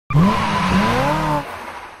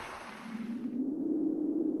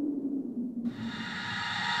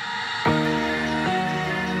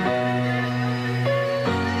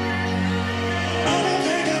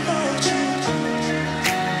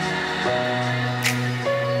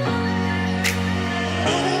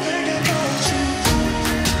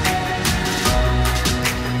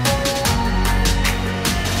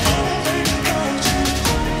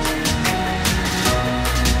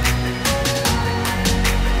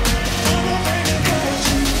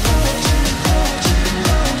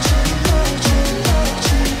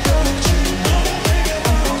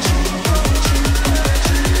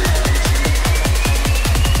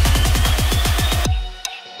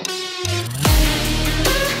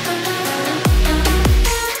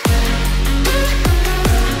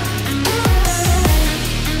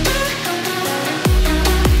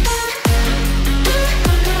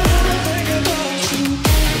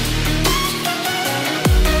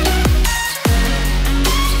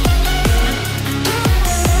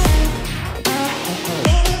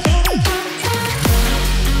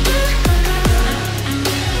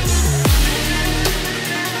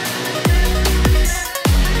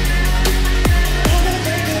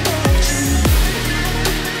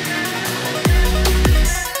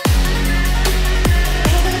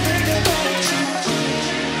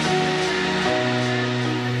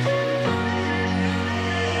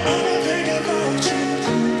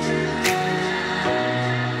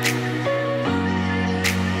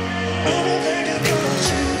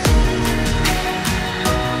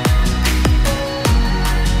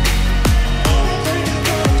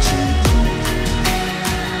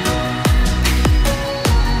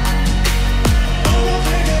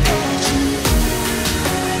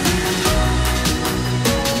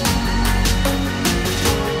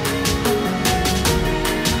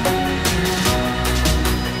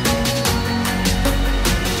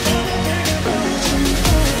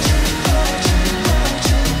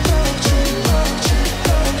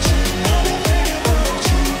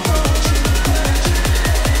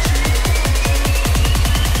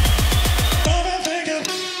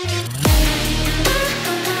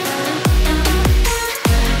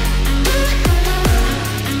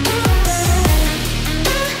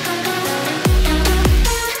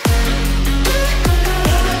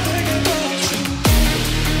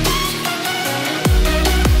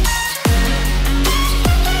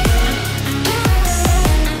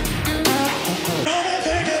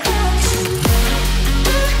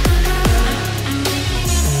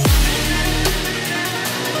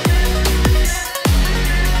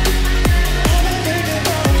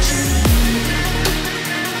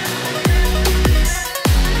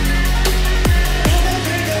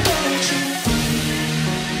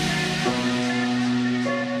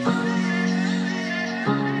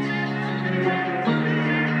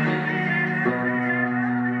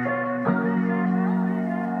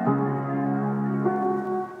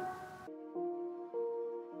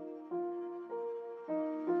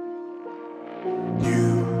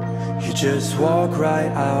Just walk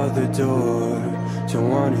right out the door. Don't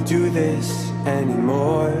wanna do this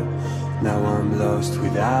anymore. Now I'm lost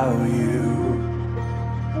without you.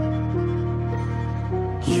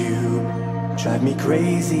 You drive me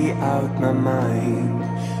crazy out my mind.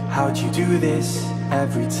 How'd you do this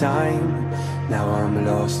every time? Now I'm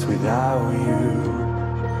lost without you.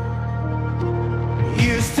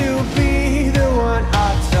 Used to be the one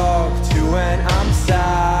I talk to when I'm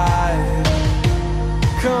sad.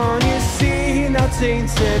 Can't you see now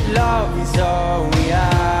tainted love is all we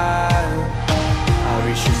have? Our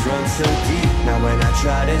issues run so deep, now when I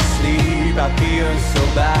try to sleep I feel so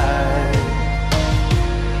bad.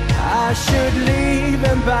 I should leave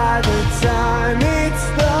and by the time it's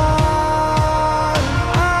done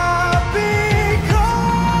I'll be gone.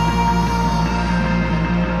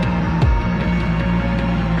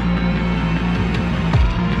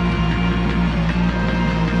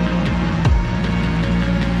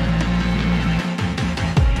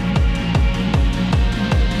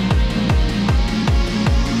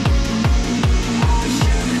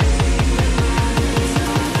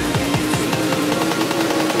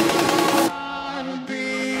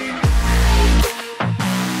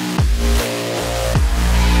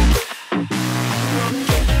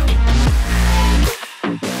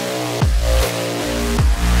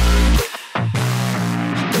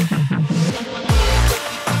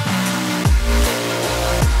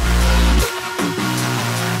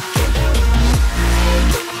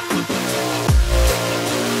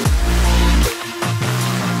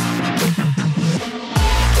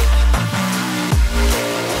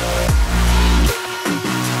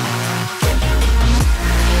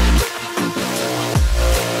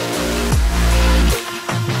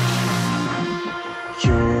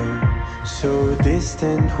 so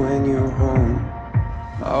distant when you're home,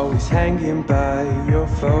 always hanging by your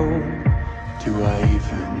phone. Do I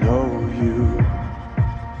even know you?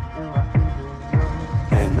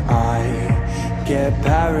 And I get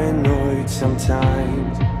paranoid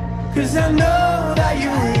sometimes, 'cause I know that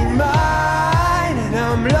you ain't mine, and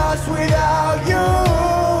I'm lost without you.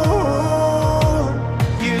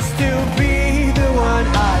 Used to be the one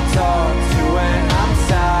I talk to when I'm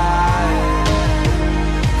sad.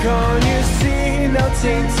 Can't you see now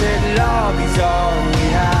tainted love is all we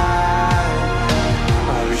have?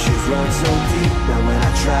 Our issues run so deep, now when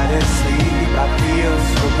I try to sleep I feel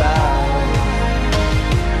so bad.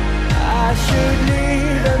 I should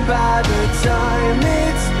leave, and by the time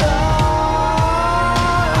it's done,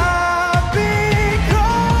 I'll be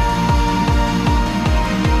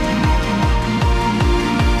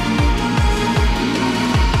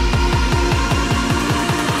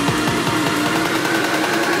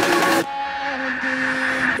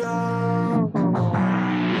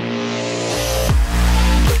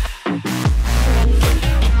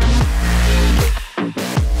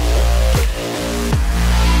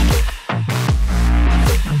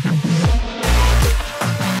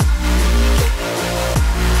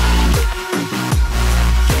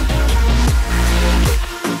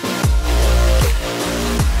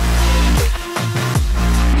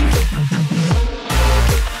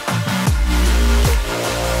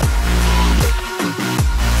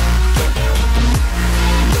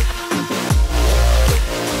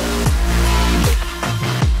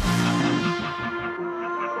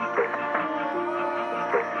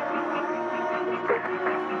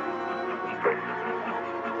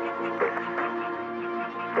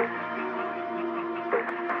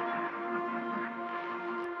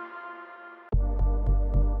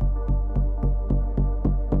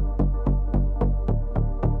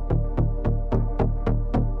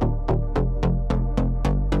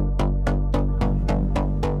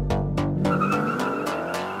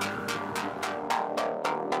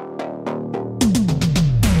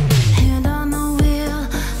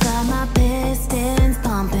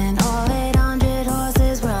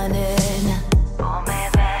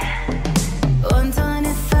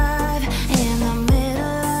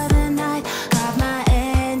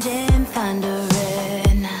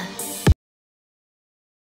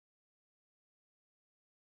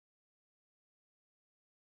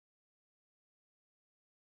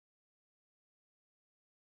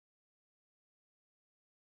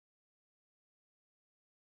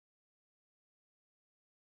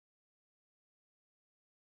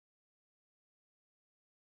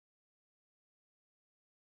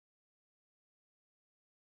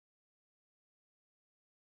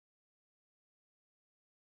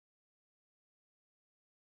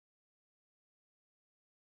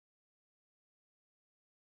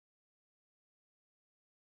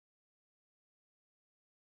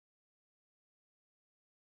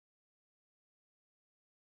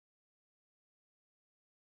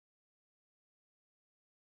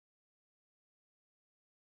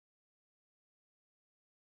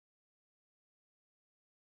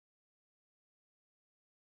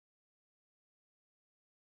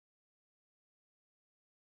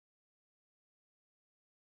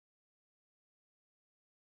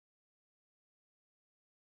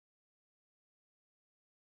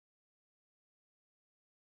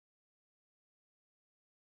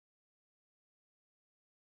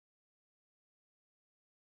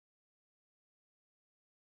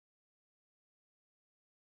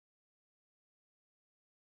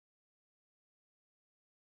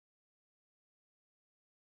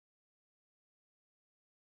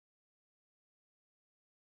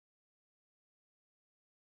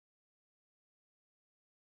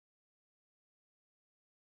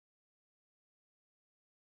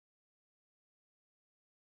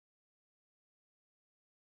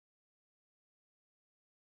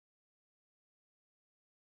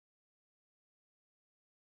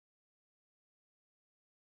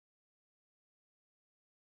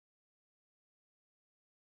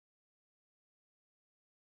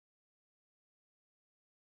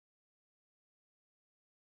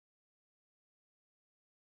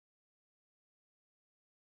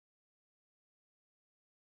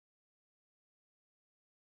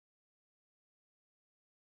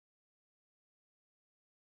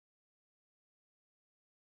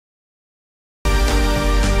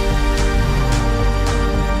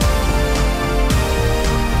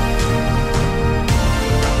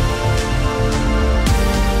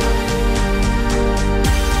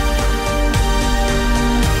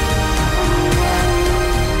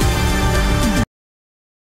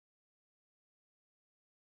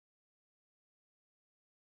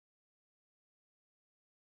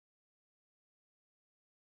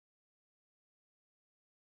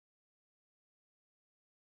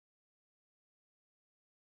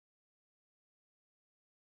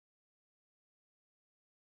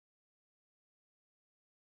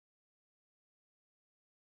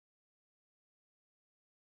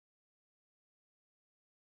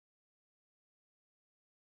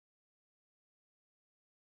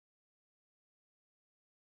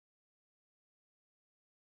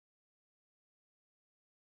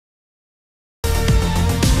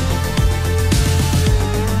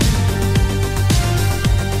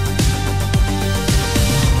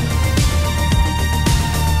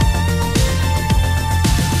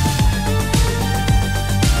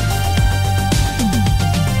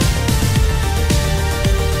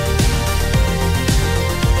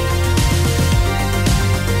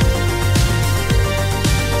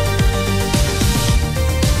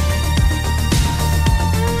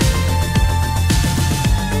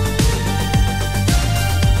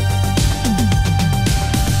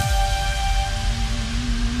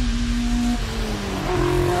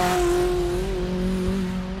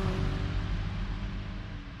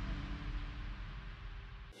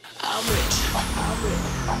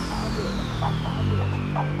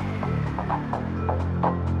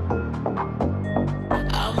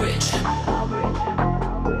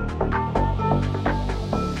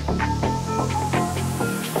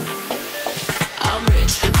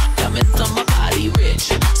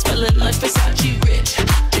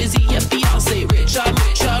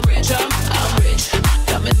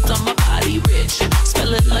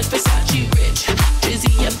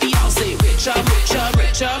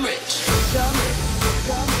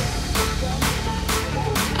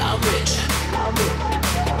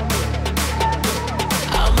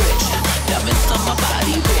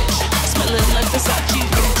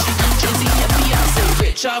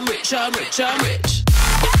I'm rich, I'm rich, I'm rich.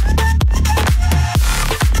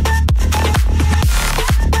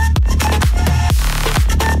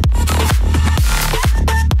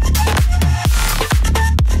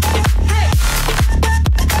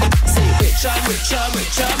 I'm rich, I'm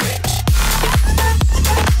rich, I'm rich.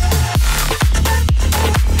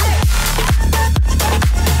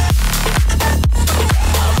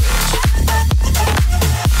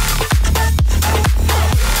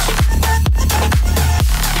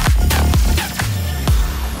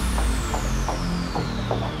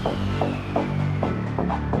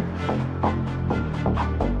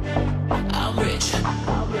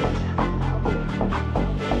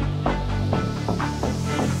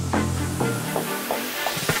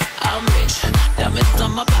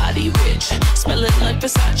 Smelling like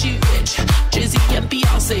Versace rich. Jay-Z and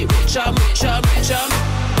Beyonce rich. I'm rich, I'm rich, I'm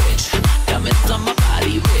rich. Diamonds on my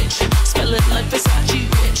body rich. Smelling like Versace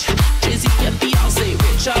rich. Jay-Z and Beyonce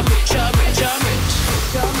rich. I'm rich, I'm rich, I'm rich.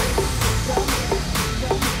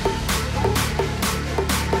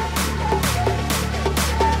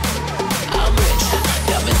 I'm rich.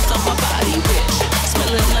 Diamonds on my body rich.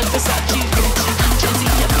 Smelling like Versace rich. Jay-Z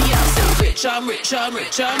and Beyonce rich. I'm rich, I'm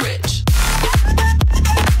rich, I'm rich.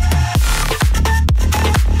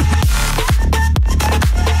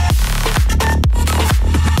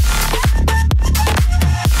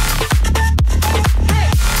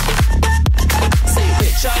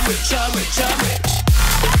 I'm rich, I'm rich, I'm rich.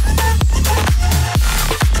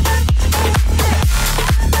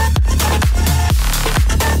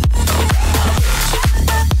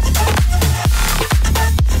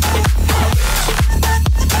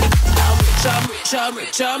 I'm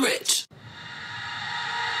rich, I'm rich.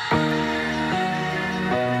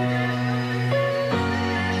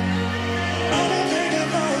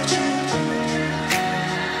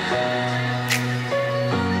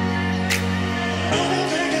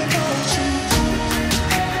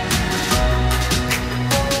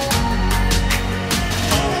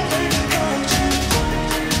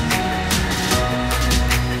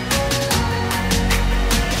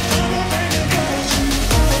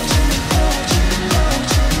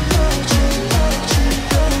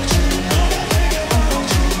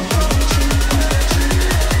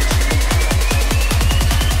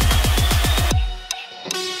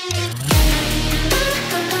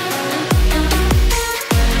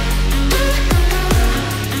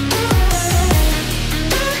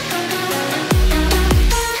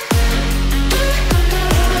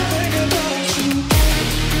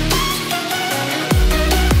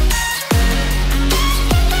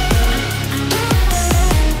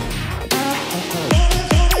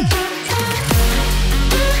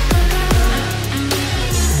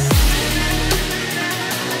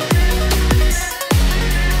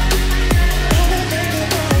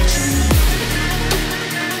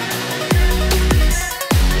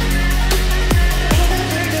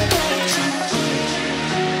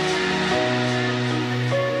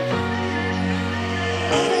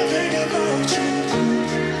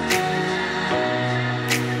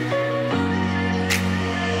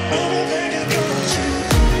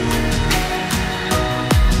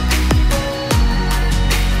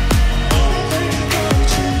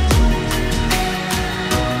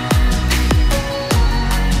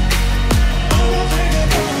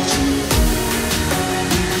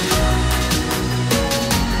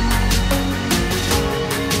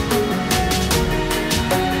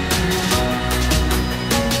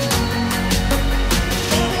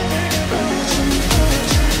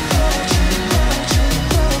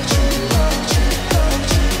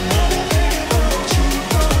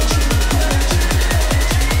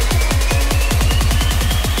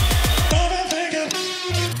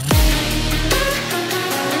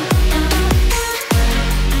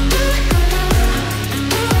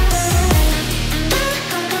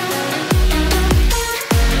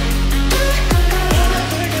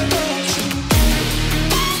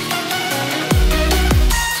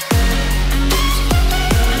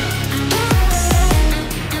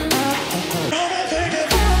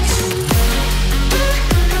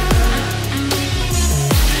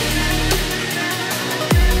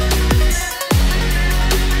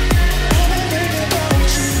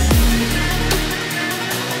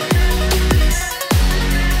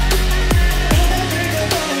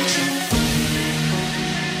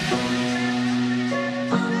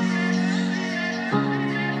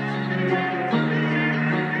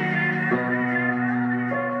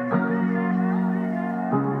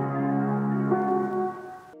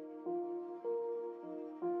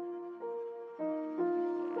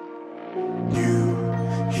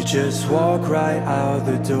 just walk right out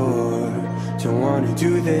the door. Don't wanna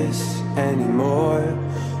do this anymore.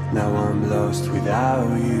 Now I'm lost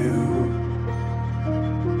without you.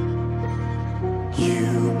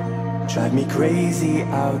 You drive me crazy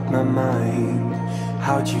out my mind.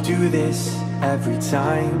 How'd you do this every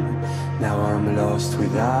time? Now I'm lost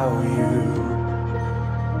without you.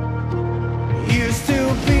 Used to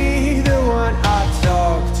be the one I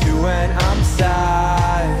talk to when I'm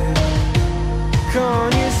sad.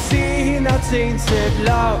 Can't you see now tainted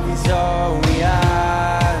love is all we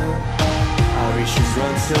have? Our issues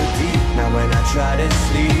run so deep, now when I try to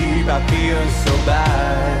sleep I feel so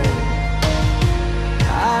bad.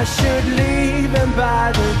 I should leave and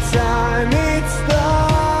by the time it's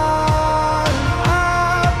done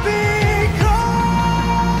I'll be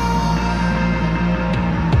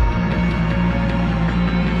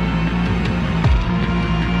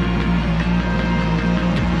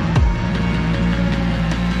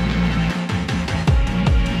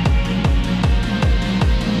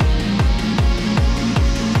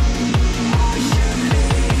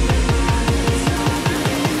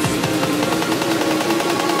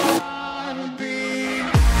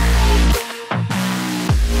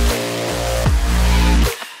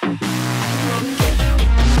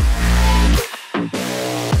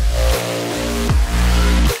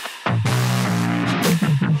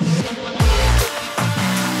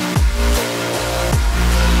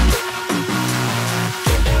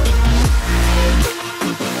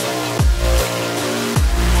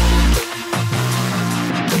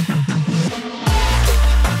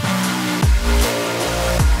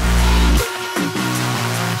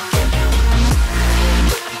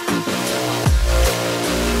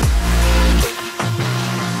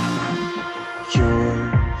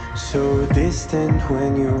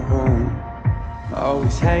when you're home,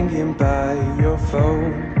 always hanging by your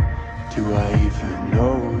phone. Do I even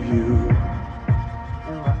know you?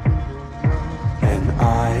 And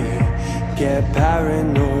I get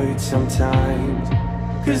paranoid sometimes,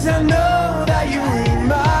 'cause I know that you ain't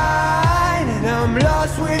mine, and I'm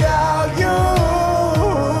lost without you.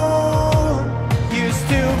 Used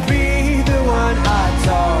to be the one I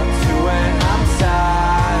talk to when I'm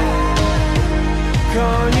sad.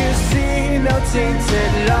 Can't you see now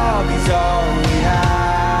tainted love is all we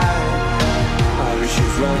have? Our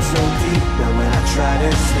issues run so deep, now when I try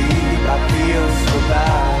to sleep I feel so bad.